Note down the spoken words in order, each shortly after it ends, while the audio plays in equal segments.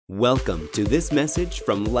Welcome to this message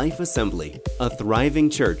from Life Assembly, a thriving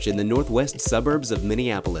church in the northwest suburbs of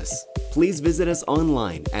Minneapolis. Please visit us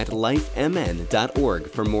online at lifemn.org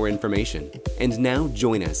for more information. And now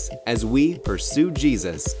join us as we pursue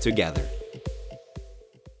Jesus together.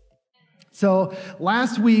 So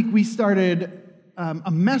last week we started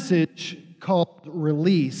a message called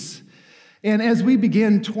Release. And as we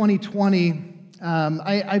begin 2020,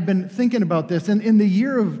 I've been thinking about this. And in the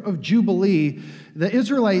year of Jubilee, the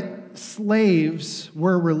Israelite slaves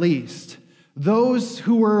were released. Those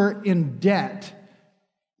who were in debt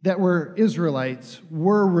that were Israelites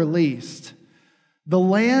were released. The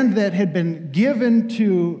land that had been given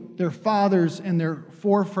to their fathers and their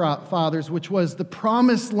forefathers, which was the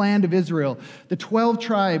promised land of Israel, the 12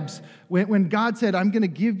 tribes, when God said, I'm going to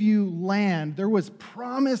give you land, there was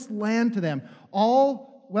promised land to them.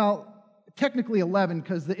 Technically 11,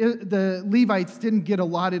 because the Levites didn't get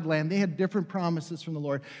allotted land. They had different promises from the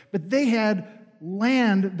Lord, but they had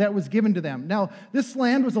land that was given to them. Now, this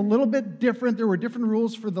land was a little bit different. There were different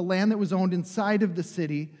rules for the land that was owned inside of the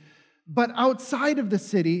city, but outside of the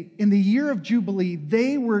city, in the year of Jubilee,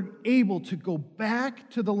 they were able to go back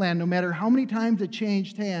to the land. No matter how many times it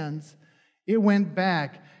changed hands, it went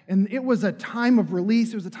back. And it was a time of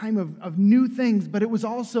release. It was a time of new things, but it was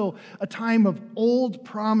also a time of old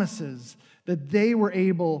promises that they were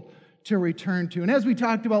able to return to. And as we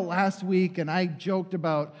talked about last week, and I joked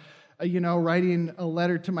about, writing a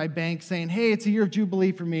letter to my bank saying, hey, it's a year of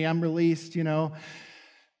Jubilee for me. I'm released, We're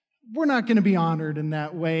not going to be honored in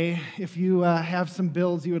that way. If you have some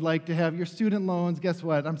bills you would like to have, your student loans, guess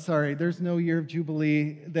what? I'm sorry, there's no year of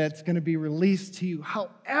Jubilee that's going to be released to you.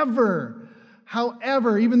 However,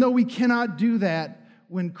 even though we cannot do that,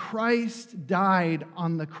 when Christ died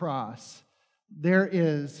on the cross, there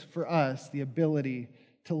is for us the ability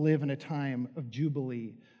to live in a time of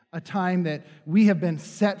Jubilee, a time that we have been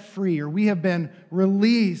set free, or we have been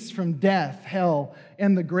released from death, hell,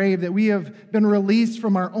 and the grave, that we have been released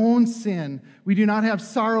from our own sin. We do not have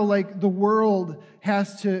sorrow like the world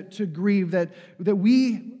has to grieve, that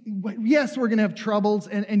yes, we're going to have troubles,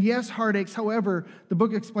 and yes, heartaches. However, the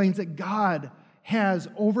book explains that God has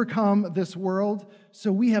overcome this world, so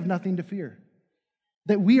we have nothing to fear.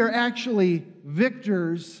 That we are actually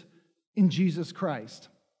victors in Jesus Christ.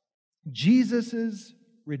 Jesus'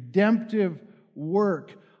 redemptive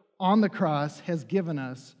work on the cross has given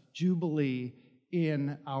us Jubilee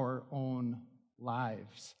in our own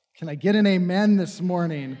lives. Can I get an amen this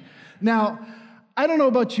morning? Now, I don't know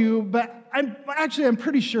about you, but I'm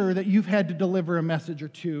pretty sure that you've had to deliver a message or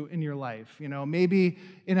two in your life. Maybe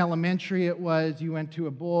in elementary it was you went to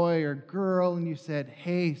a boy or girl and you said,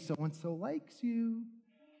 hey, so-and-so likes you.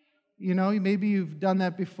 Maybe you've done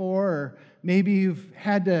that before, or maybe you've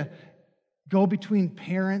had to go between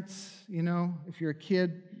parents. If you're a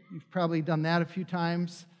kid, you've probably done that a few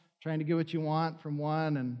times, trying to get what you want from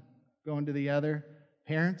one and going to the other.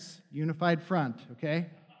 Parents, unified front, okay?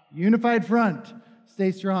 Unified front.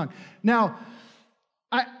 Stay strong. Now,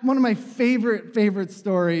 one of my favorite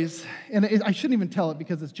stories, and I shouldn't even tell it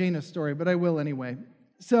because it's Jana's story, but I will anyway.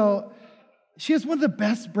 So she has one of the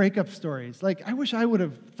best breakup stories. I wish I would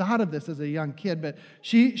have thought of this as a young kid, but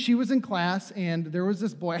she was in class, and there was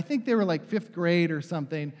this boy. I think they were like 5th grade or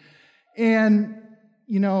something, and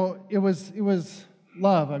it was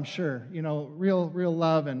love, I'm sure, real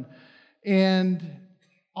love, and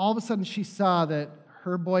all of a sudden she saw that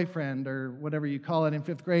her boyfriend, or whatever you call it in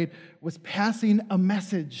 5th grade, was passing a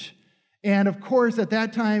message. And of course, at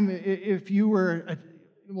that time, if you were,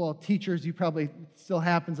 teachers, you probably still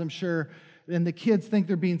happens, I'm sure, and the kids think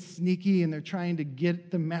they're being sneaky and they're trying to get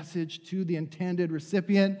the message to the intended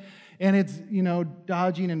recipient, and it's,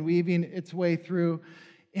 dodging and weaving its way through.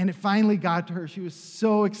 And it finally got to her. She was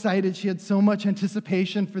so excited. She had so much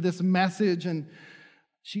anticipation for this message, and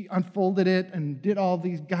she unfolded it and did all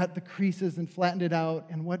these, got the creases and flattened it out.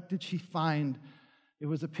 And what did she find? It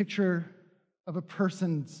was a picture of a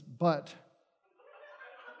person's butt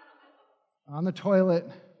on the toilet.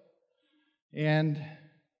 And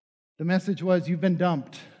the message was, you've been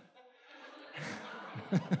dumped.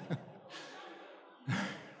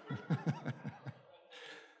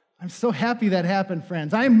 I'm so happy that happened,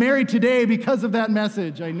 friends. I am married today because of that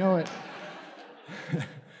message. I know it.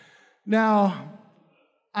 Now,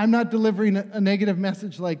 I'm not delivering a negative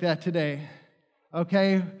message like that today,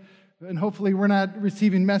 okay? And hopefully we're not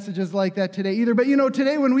receiving messages like that today either. But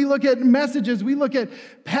today when we look at messages, we look at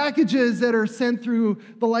packages that are sent through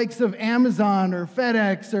the likes of Amazon or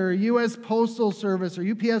FedEx or U.S. Postal Service or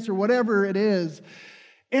UPS or whatever it is.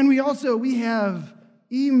 And we have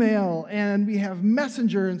email, and we have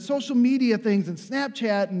Messenger and social media things and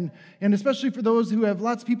Snapchat, and especially for those who have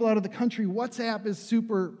lots of people out of the country, WhatsApp is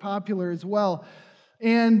super popular as well.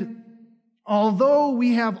 And although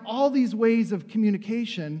we have all these ways of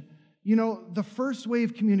communication, the first way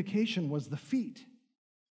of communication was the feet.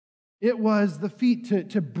 It was the feet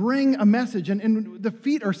to bring a message, and the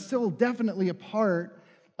feet are still definitely a part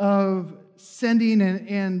of sending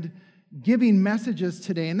and giving messages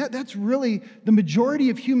today. And that's really the majority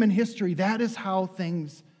of human history. That is how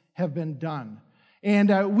things have been done.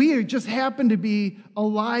 And we just happen to be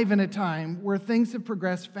alive in a time where things have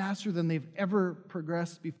progressed faster than they've ever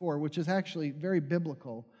progressed before, which is actually very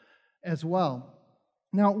biblical as well.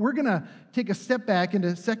 Now, we're going to take a step back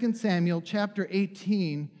into 2 Samuel chapter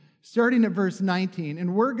 18, starting at verse 19,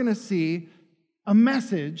 and we're going to see a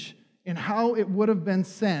message and how it would have been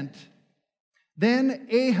sent. Then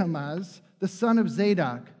Ahimaaz, the son of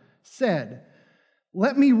Zadok, said,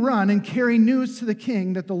 "Let me run and carry news to the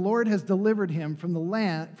king that the Lord has delivered him from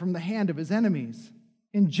the hand of his enemies."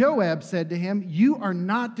 And Joab said to him, "You are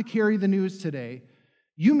not to carry the news today.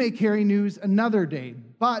 You may carry news another day,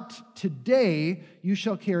 but today you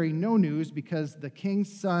shall carry no news because the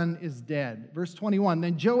king's son is dead." Verse 21,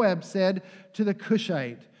 then Joab said to the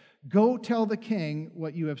Cushite, "Go tell the king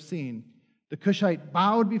what you have seen." The Cushite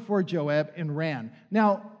bowed before Joab and ran.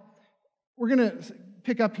 Now, we're going to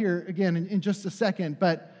pick up here again in just a second,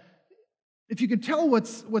 but if you can tell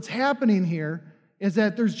what's happening here is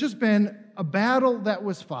that there's just been a battle that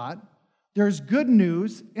was fought. There's good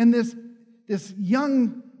news, and this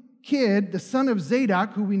young kid, the son of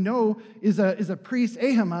Zadok, who we know is a priest,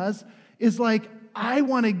 Ahimaaz, is like, I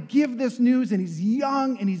want to give this news, and he's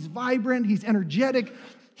young, and he's vibrant, he's energetic,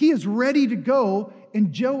 he is ready to go,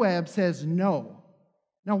 and Joab says no.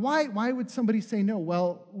 Now, why would somebody say no?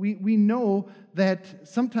 Well, we know that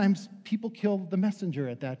sometimes people kill the messenger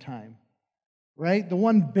at that time, right? The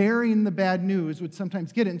one bearing the bad news would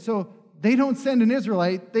sometimes get it, and so they don't send an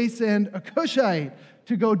Israelite, they send a Cushite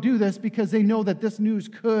to go do this because they know that this news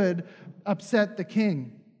could upset the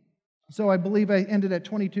king. So I believe I ended at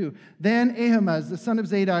 22. Then Ahimaaz, the son of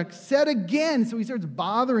Zadok, said again, so he starts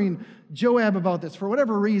bothering Joab about this. For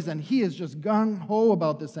whatever reason, he is just gung-ho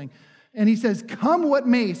about this thing. And he says, "Come what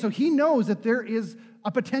may." So he knows that there is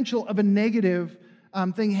a potential of a negative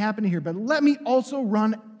thing happening here. But let me also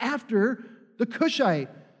run after the Cushite.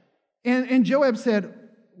 And Joab said,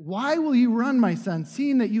 "Why will you run, my son,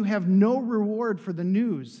 seeing that you have no reward for the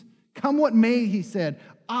news? Come what may," he said,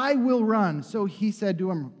 "I will run." So he said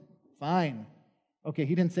to him, "Fine." Okay,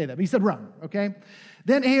 he didn't say that, but he said run, okay?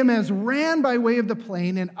 Then Ahimaaz ran by way of the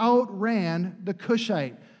plain and outran the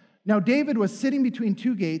Cushite. Now David was sitting between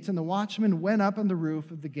two gates, and the watchman went up on the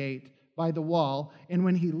roof of the gate by the wall, and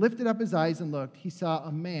when he lifted up his eyes and looked, he saw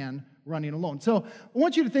a man running alone. So I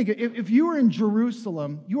want you to think, if you were in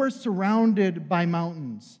Jerusalem, you are surrounded by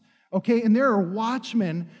mountains, okay? And there are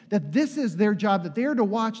watchmen that this is their job, that they are to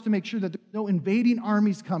watch to make sure that there's no invading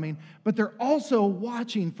armies coming, but they're also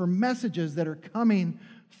watching for messages that are coming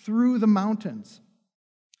through the mountains.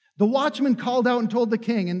 The watchman called out and told the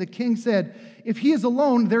king, and the king said, "If he is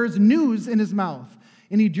alone, there is news in his mouth."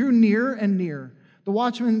 And he drew near and near. The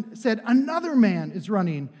watchman said, "Another man is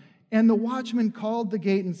running." And the watchman called the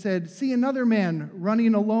gate and said, "See, another man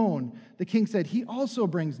running alone." The king said, "He also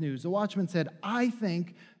brings news." The watchman said, "I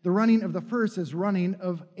think the running of the first is running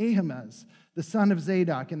of Ahimaaz, the son of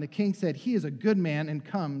Zadok." And the king said, "He is a good man and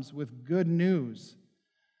comes with good news."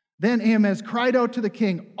 Then Ahimaaz cried out to the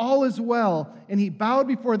king, "All is well." And he bowed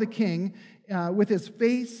before the king with his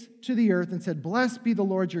face to the earth and said, "Blessed be the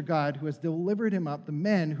Lord your God, who has delivered him up, the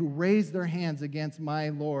men who raised their hands against my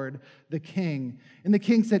lord, the king." And the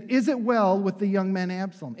king said, "Is it well with the young man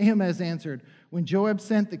Absalom?" Ahimaaz answered, "When Joab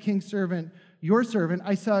sent the king's servant, your servant,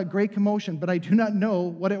 I saw a great commotion, but I do not know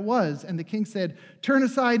what it was." And the king said, "Turn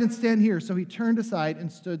aside and stand here." So he turned aside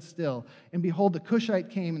and stood still. And behold, the Cushite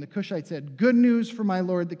came, and the Cushite said, "Good news for my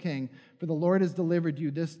lord the king, for the Lord has delivered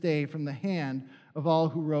you this day from the hand of all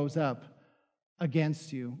who rose up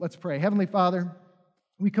against you." Let's pray. Heavenly Father,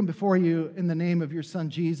 we come before you in the name of your Son,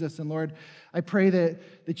 Jesus. And Lord, I pray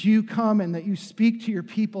that you come and that you speak to your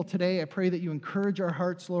people today. I pray that you encourage our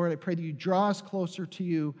hearts, Lord. I pray that you draw us closer to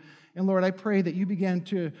you. And Lord, I pray that you begin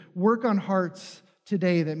to work on hearts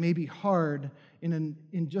today that may be hard and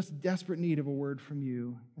in just desperate need of a word from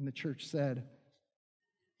you. And the church said,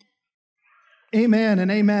 amen and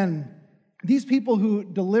amen. These people who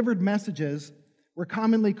delivered messages were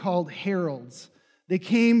commonly called heralds. They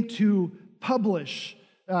came to publish,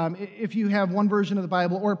 if you have one version of the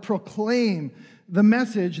Bible, or proclaim the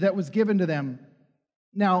message that was given to them.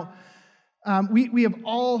 Now, We have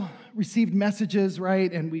all received messages,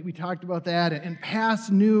 right? And we talked about that, and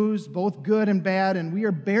past news, both good and bad, and we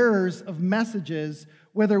are bearers of messages,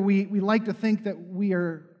 whether we like to think that we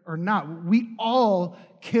are or not. We all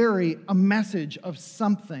carry a message of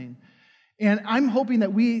something. And I'm hoping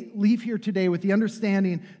that we leave here today with the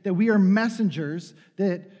understanding that we are messengers,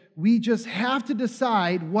 that we just have to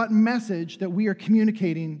decide what message that we are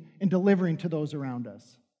communicating and delivering to those around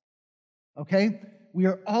us. Okay? We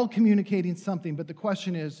are all communicating something, but the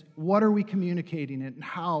question is, what are we communicating it, and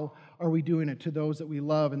how are we doing it to those that we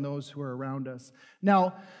love and those who are around us?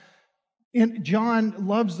 Now, John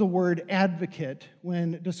loves the word advocate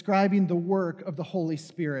when describing the work of the Holy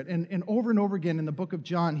Spirit. And over again in the book of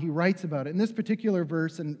John, he writes about it. In this particular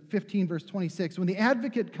verse, in 15, verse 26, when the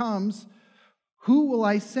advocate comes, who will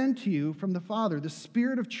I send to you from the Father? The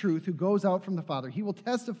Spirit of truth who goes out from the Father. He will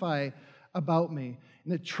testify about me.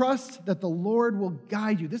 And the trust that the Lord will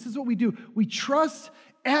guide you. This is what we do. We trust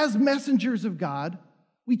as messengers of God.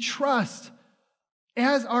 We trust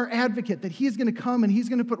as our advocate that He's going to come and He's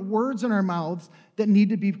going to put words in our mouths that need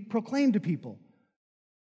to be proclaimed to people.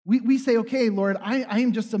 We say, okay, Lord, I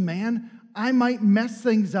am just a man. I might mess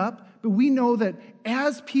things up, but we know that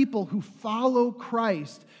as people who follow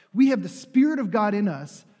Christ, we have the Spirit of God in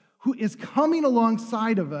us who is coming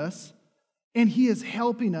alongside of us, and He is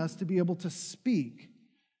helping us to be able to speak.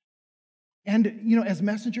 And, as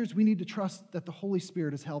messengers, we need to trust that the Holy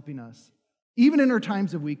Spirit is helping us. Even in our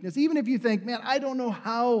times of weakness, even if you think, man, I don't know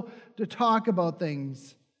how to talk about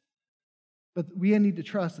things, but we need to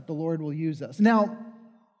trust that the Lord will use us. Now,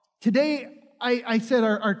 today, I said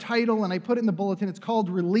our title, and I put it in the bulletin, it's called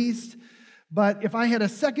Released, but if I had a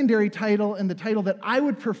secondary title, and the title that I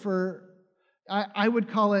would prefer, I would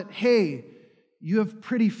call it, Hey, You Have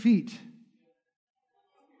Pretty Feet.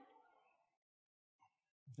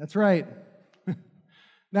 That's right.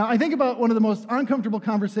 Now, I think about one of the most uncomfortable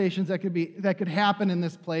conversations that could happen in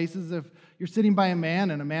this place is if you're sitting by a man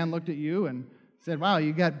and a man looked at you and said, wow,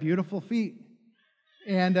 you got beautiful feet.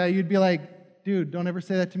 And you'd be like, dude, don't ever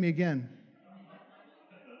say that to me again.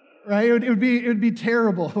 Right? It would be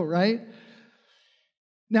terrible, right?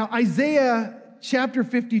 Now, Isaiah chapter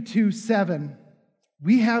 52:7,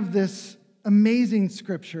 we have this amazing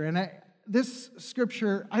scripture. And this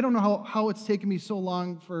scripture, I don't know how it's taken me so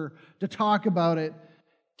long to talk about it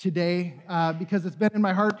today, because it's been in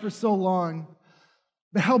my heart for so long.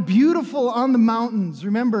 But how beautiful on the mountains.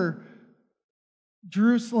 Remember,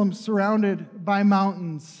 Jerusalem surrounded by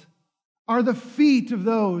mountains are the feet of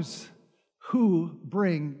those who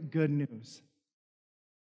bring good news.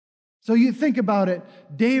 So you think about it,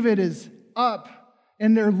 David is up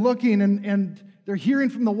and they're looking and they're hearing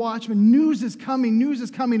from the watchman, news is coming,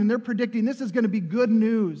 and they're predicting this is going to be good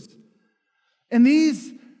news. And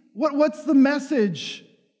what's the message?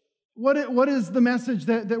 What is the message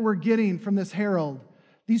that we're getting from this herald?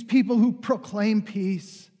 These people who proclaim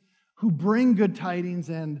peace, who bring good tidings,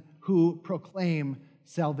 and who proclaim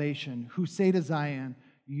salvation, who say to Zion,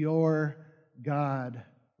 your God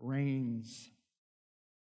reigns.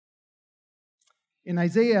 In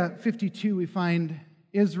Isaiah 52, we find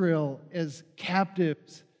Israel as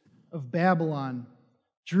captives of Babylon.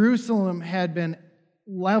 Jerusalem had been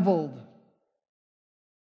leveled,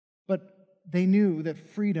 but they knew that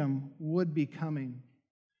freedom would be coming.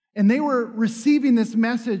 And they were receiving this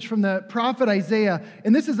message from the prophet Isaiah,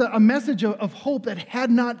 and this is a message of hope that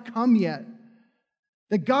had not come yet.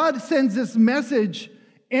 That God sends this message,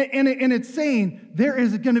 and it's saying there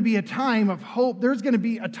is going to be a time of hope, there's going to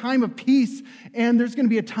be a time of peace, and there's going to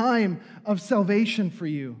be a time of salvation for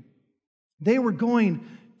you. They were going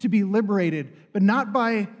to be liberated, but not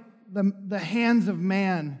by the hands of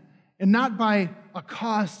man, and not by a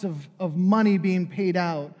cost of money being paid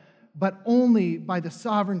out, but only by the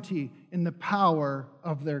sovereignty and the power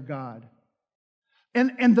of their God.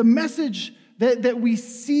 And the message that we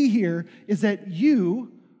see here is that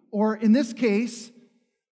you, or in this case,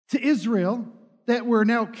 to Israel, that we're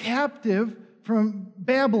now captive from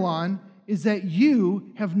Babylon, is that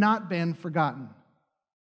you have not been forgotten.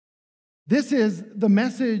 This is the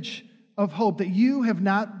message of hope, that you have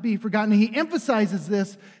not been forgotten. He emphasizes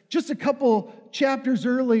this just a couple chapters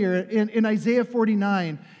earlier in Isaiah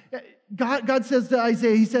 49. God says to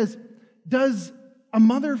Isaiah, he says, does a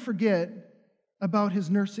mother forget about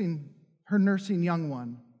her nursing young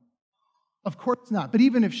one? Of course not. But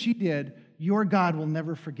even if she did, your God will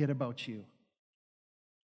never forget about you.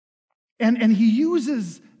 And he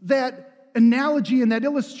uses that analogy and that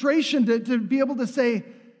illustration to be able to say,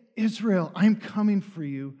 Israel, I'm coming for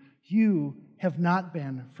you. You have not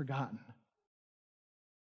been forgotten.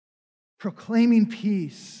 Proclaiming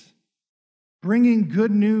peace, bringing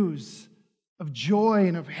good news of joy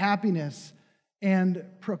and of happiness and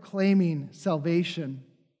proclaiming salvation.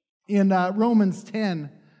 In Romans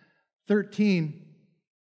 10:13,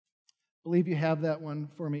 I believe you have that one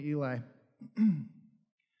for me, Eli.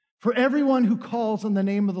 For everyone who calls on the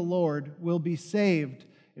name of the Lord will be saved.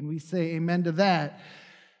 And we say amen to that.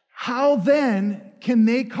 How then can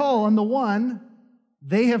they call on the one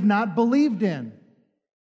they have not believed in?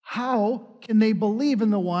 How can they believe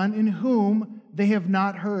in the one in whom they have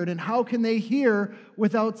not heard? And how can they hear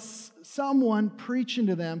without someone preaching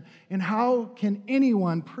to them? And how can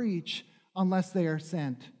anyone preach unless they are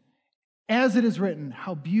sent? As it is written,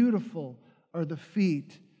 how beautiful are the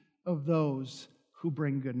feet of those who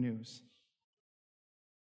bring good news.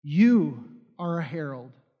 You are a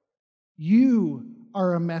herald. You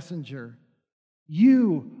are a messenger.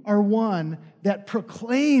 You are one that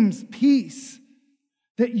proclaims peace,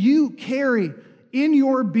 that you carry in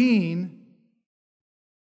your being.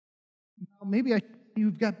 Maybe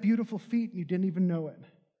you've got beautiful feet and you didn't even know it.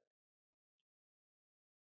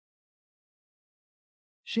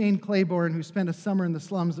 Shane Claiborne, who spent a summer in the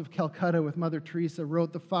slums of Calcutta with Mother Teresa,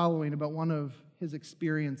 wrote the following about one of his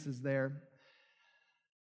experiences there.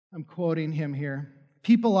 I'm quoting him here.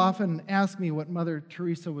 People often ask me what Mother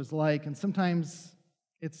Teresa was like, and sometimes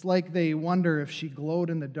it's like they wonder if she glowed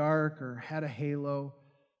in the dark or had a halo.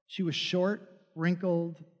 She was short,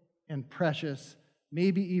 wrinkled, and precious,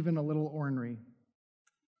 maybe even a little ornery,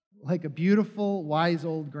 like a beautiful, wise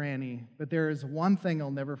old granny. But there is one thing I'll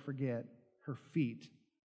never forget: her feet.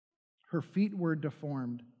 Her feet were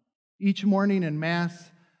deformed. Each morning in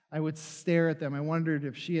Mass, I would stare at them. I wondered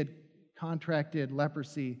if she had contracted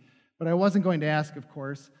leprosy, but I wasn't going to ask, of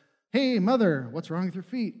course. Hey, Mother, what's wrong with your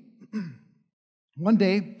feet? One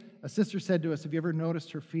day, a sister said to us, have you ever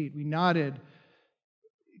noticed her feet? We nodded,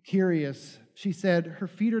 curious. She said, her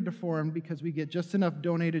feet are deformed because we get just enough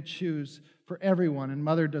donated shoes for everyone, and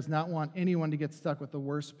Mother does not want anyone to get stuck with the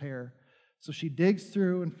worst pair. So she digs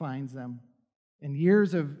through and finds them. And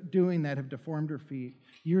years of doing that have deformed her feet.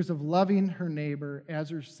 Years of loving her neighbor as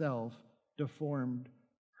herself deformed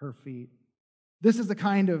her feet. This is the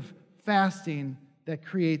kind of fasting that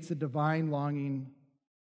creates a divine longing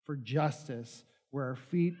for justice, where our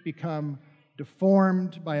feet become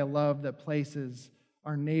deformed by a love that places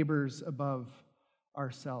our neighbors above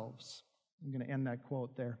ourselves. I'm going to end that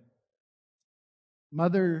quote there.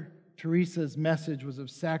 Mother Teresa's message was of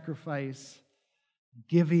sacrifice,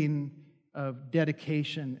 giving, of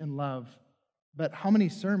dedication and love. But how many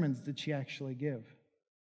sermons did she actually give?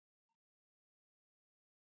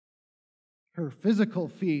 Her physical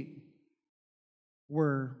feet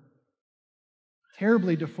were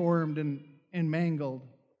terribly deformed and mangled,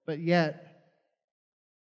 but yet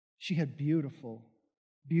she had beautiful,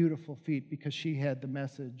 beautiful feet because she had the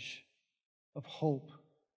message of hope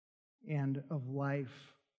and of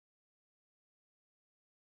life.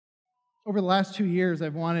 Over the last 2 years,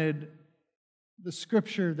 I've wanted the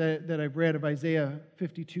scripture that I've read of Isaiah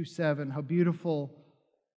 52:7, how beautiful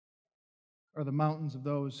are the mountains of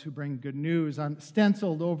those who bring good news,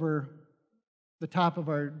 stenciled over the top of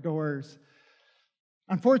our doors.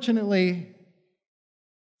 Unfortunately,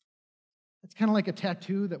 it's kind of like a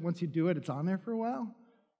tattoo that once you do it, it's on there for a while.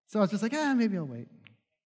 So I was just like, maybe I'll wait.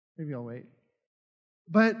 Maybe I'll wait.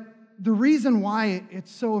 But the reason why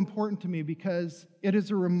it's so important to me, because it is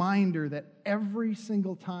a reminder that every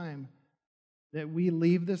single time that we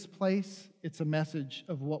leave this place, it's a message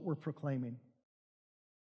of what we're proclaiming.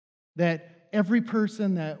 That every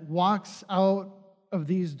person that walks out of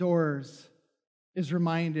these doors is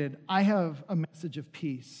reminded, I have a message of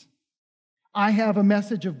peace. I have a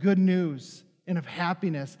message of good news and of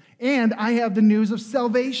happiness. And I have the news of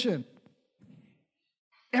salvation.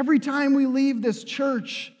 Every time we leave this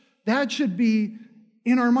church, that should be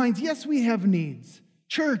in our minds. Yes, we have needs.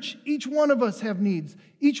 Church, each one of us have needs.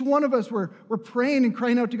 Each one of us, we're praying and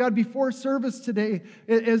crying out to God before service today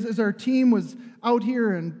as our team was out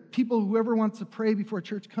here, and people, whoever wants to pray before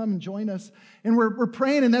church, come and join us. And we're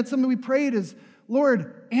praying, and that's something we prayed is,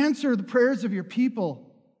 Lord, answer the prayers of your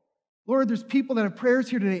people. Lord, there's people that have prayers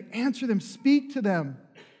here today. Answer them, speak to them.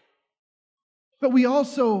 But we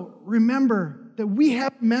also remember that we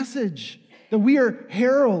have a message, that we are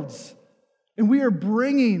heralds, and we are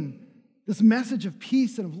bringing this message of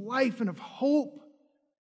peace and of life and of hope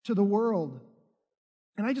to the world.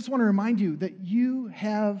 And I just want to remind you that you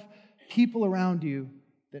have people around you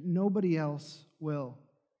that nobody else will.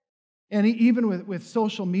 And even with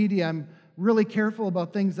social media, I'm really careful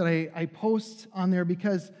about things that I post on there,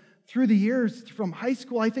 because through the years from high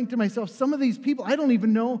school, I think to myself, some of these people, I don't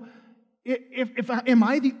even know am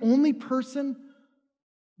I the only person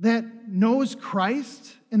that knows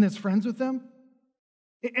Christ and is friends with them?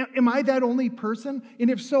 Am I that only person? And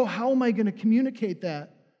if so, how am I going to communicate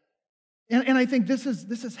that? And I think this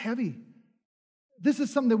is heavy. This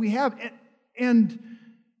is something that we have. And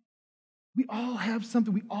we all have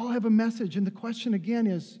something. We all have a message. And the question again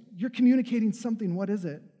is, you're communicating something. What is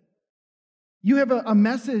it? You have a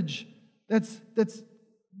message that's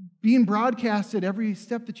being broadcasted every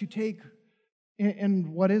step that you take.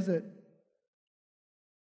 And what is it?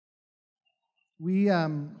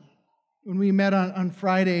 When we met on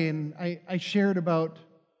Friday, and I shared about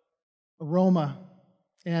aroma.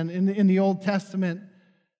 And in the Old Testament,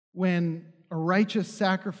 when a righteous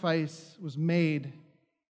sacrifice was made,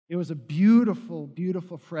 it was a beautiful,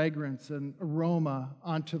 beautiful fragrance and aroma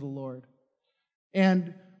unto the Lord.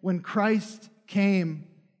 And when Christ came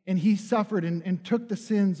and he suffered and took the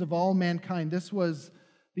sins of all mankind, this was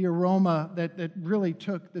the aroma that really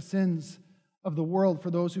took the sins of the world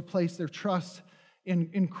for those who place their trust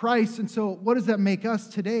in Christ. And so what does that make us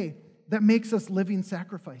today? That makes us living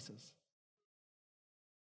sacrifices.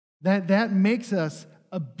 That makes us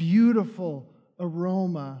a beautiful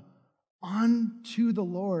aroma unto the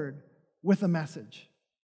Lord with a message.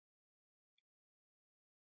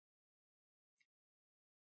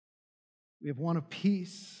 We have one of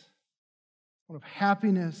peace, one of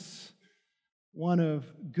happiness, one of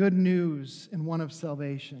good news, and one of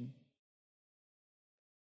salvation.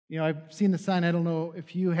 You know, I've seen the sign, I don't know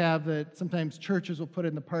if you have, that sometimes churches will put it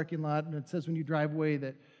in the parking lot, and it says when you drive away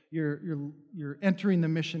that you're entering the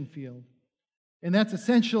mission field. And that's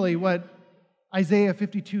essentially what Isaiah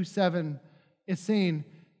 52:7 is saying,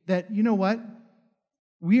 that, you know what?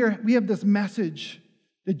 We have this message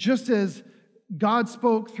that just as God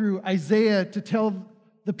spoke through Isaiah to tell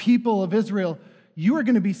the people of Israel, you are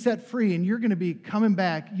going to be set free and you're going to be coming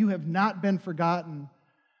back. You have not been forgotten.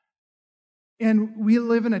 And we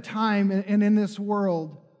live in a time and in this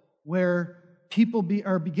world where people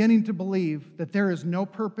are beginning to believe that there is no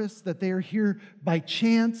purpose, that they are here by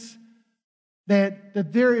chance,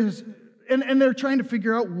 that there is, and they're trying to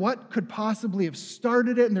figure out what could possibly have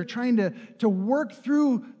started it, and they're trying to work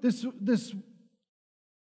through this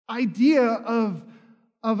idea of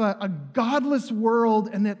a godless world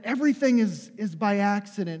and that everything is by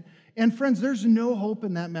accident. And friends, there's no hope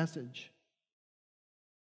in that message.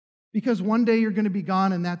 Because one day you're going to be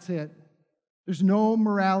gone and that's it. There's no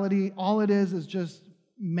morality. All it is just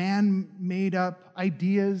man-made up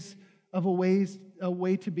ideas of a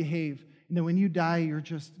way to behave. And then when you die, you're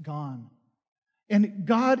just gone. And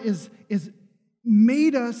God is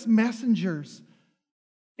made us messengers.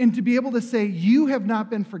 And to be able to say, you have not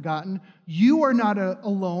been forgotten. You are not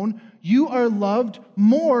alone. You are loved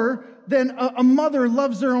more than a mother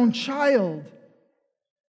loves their own child.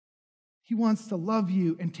 He wants to love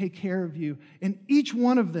you and take care of you. And each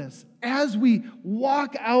one of this, as we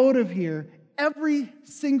walk out of here, every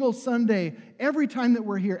single Sunday, every time that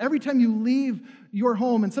we're here, every time you leave your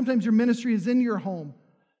home, and sometimes your ministry is in your home,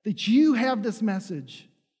 that you have this message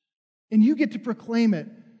and you get to proclaim it.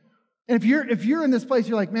 And if you're in this place,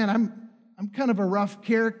 you're like, man, I'm kind of a rough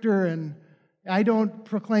character and I don't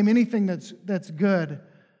proclaim anything that's good.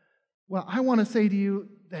 Well, I want to say to you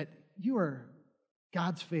that you are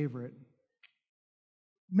God's favorite.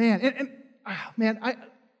 Man, I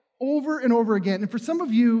over and over again, and for some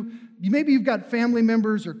of you, maybe you've got family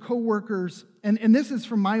members or coworkers, and this is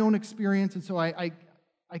from my own experience, and so I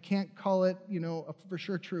can't call it, a for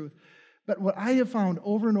sure truth. But what I have found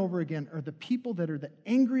over and over again are the people that are the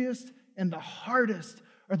angriest and the hardest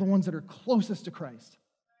are the ones that are closest to Christ.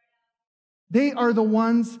 They are the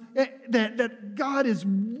ones that God is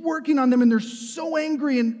working on them, and they're so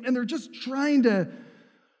angry, and they're just trying to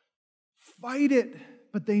fight it,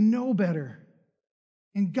 but they know better.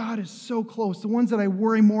 And God is so close. The ones that I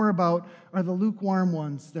worry more about are the lukewarm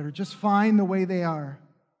ones that are just fine the way they are.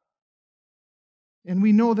 And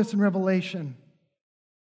we know this in Revelation.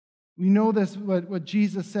 We know this, what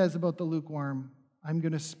Jesus says about the lukewarm. I'm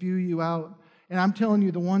going to spew you out. And I'm telling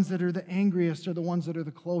you, the ones that are the angriest are the ones that are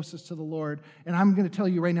the closest to the Lord. And I'm going to tell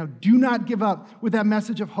you right now, do not give up with that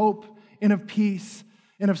message of hope and of peace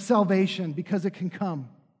and of salvation, because it can come.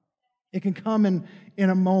 It can come in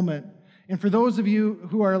a moment. And for those of you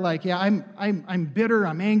who are like, yeah, I'm bitter,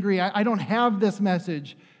 I'm angry, I don't have this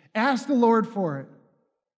message, ask the Lord for it.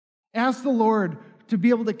 Ask the Lord to be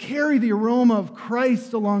able to carry the aroma of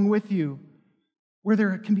Christ along with you, where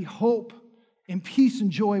there can be hope and peace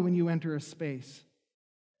and joy when you enter a space.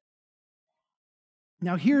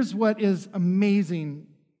 Now, here's what is amazing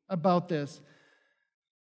about this.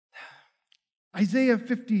 Isaiah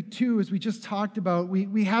 52, as we just talked about,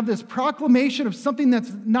 we have this proclamation of something that's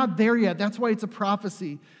not there yet. That's why it's a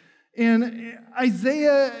prophecy. And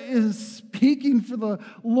Isaiah is speaking for the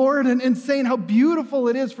Lord and saying how beautiful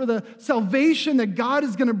it is for the salvation that God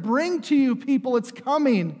is going to bring to you people. It's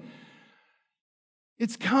coming.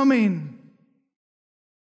 It's coming.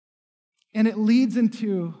 And it leads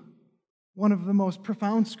into one of the most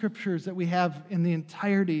profound scriptures that we have in the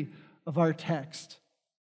entirety of our text.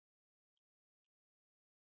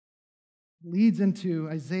 Leads into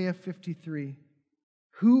Isaiah 53.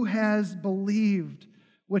 Who has believed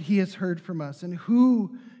what he has heard from us? And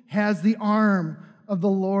who has the arm of the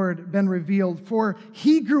Lord been revealed? For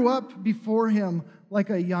he grew up before him like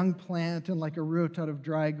a young plant and like a root out of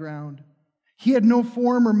dry ground. He had no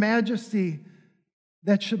form or majesty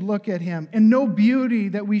that should look at him, and no beauty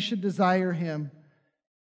that we should desire him.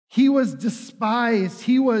 He was despised.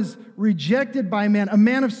 He was rejected by men, a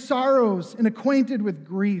man of sorrows and acquainted with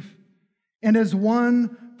grief. And as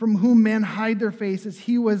one from whom men hide their faces,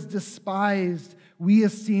 he was despised. We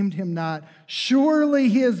esteemed him not. Surely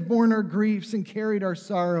he has borne our griefs and carried our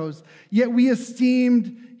sorrows. Yet we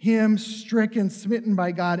esteemed him stricken, smitten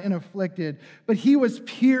by God, and afflicted. But he was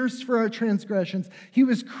pierced for our transgressions. He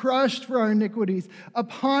was crushed for our iniquities.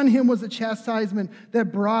 Upon him was a chastisement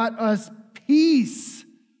that brought us peace.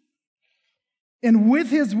 And with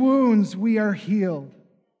his wounds we are healed.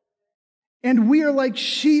 And we are like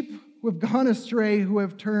sheep who have gone astray, who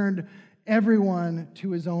have turned everyone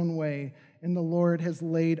to his own way. And the Lord has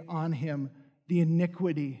laid on him the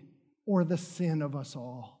iniquity or the sin of us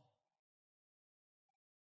all.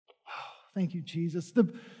 Thank you, Jesus. The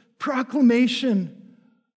proclamation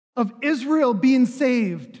of Israel being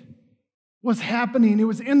saved was happening. It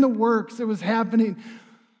was in the works. It was happening.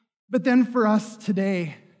 But then for us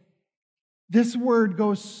today, this word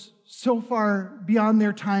goes so far beyond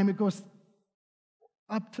their time. It goes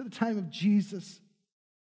up to the time of Jesus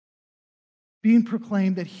being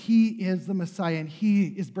proclaimed that he is the Messiah and he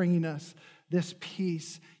is bringing us this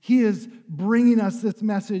peace. He is bringing us this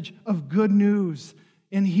message of good news,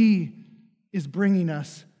 and he is bringing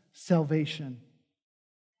us salvation.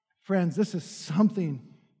 Friends, this is something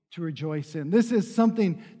to rejoice in. This is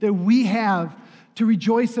something that we have to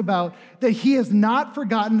rejoice about, that he has not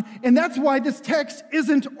forgotten. And that's why this text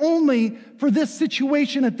isn't only for this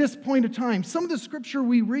situation at this point of time. Some of the scripture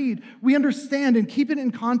we read, we understand and keep it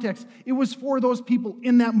in context. It was for those people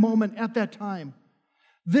in that moment at that time.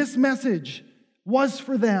 This message was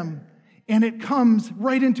for them. And it comes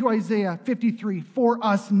right into Isaiah 53, for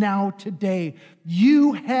us now today.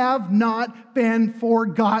 You have not been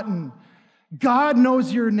forgotten. God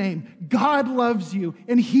knows your name. God loves you,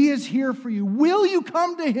 and he is here for you. Will you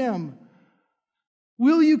come to him?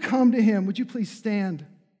 Will you come to him? Would you please stand?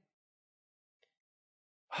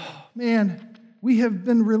 Oh, man, we have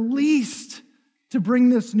been released to bring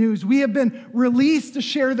this news. We have been released to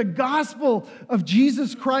share the gospel of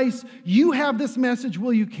Jesus Christ. You have this message.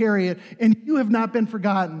 Will you carry it? And you have not been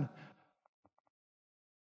forgotten.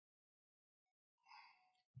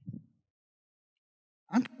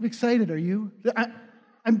 I'm excited. Are you?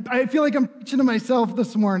 I feel like I'm preaching to myself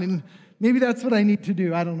this morning. Maybe that's what I need to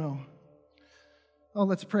do. I don't know. Oh,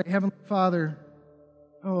 let's pray. Heavenly Father,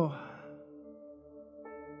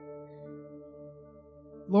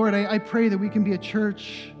 Lord, I pray that we can be a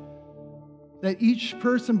church that each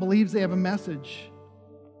person believes they have a message.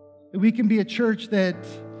 That we can be a church that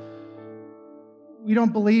we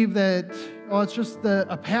don't believe that, it's just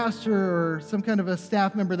a pastor or some kind of a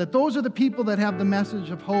staff member, that those are the people that have the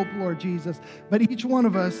message of hope, Lord Jesus. But each one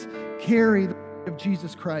of us carry the light of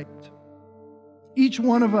Jesus Christ. Each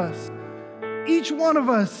one of us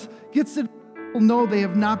gets to know they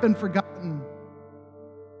have not been forgotten.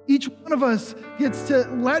 Each one of us gets to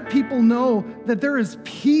let people know that there is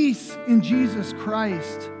peace in Jesus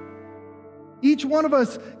Christ. Each one of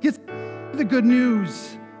us gets the good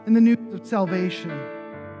news and the news of salvation.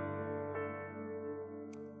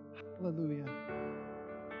 Hallelujah.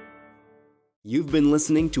 You've been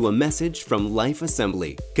listening to a message from Life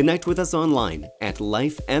Assembly. Connect with us online at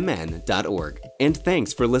lifemn.org. And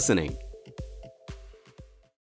thanks for listening.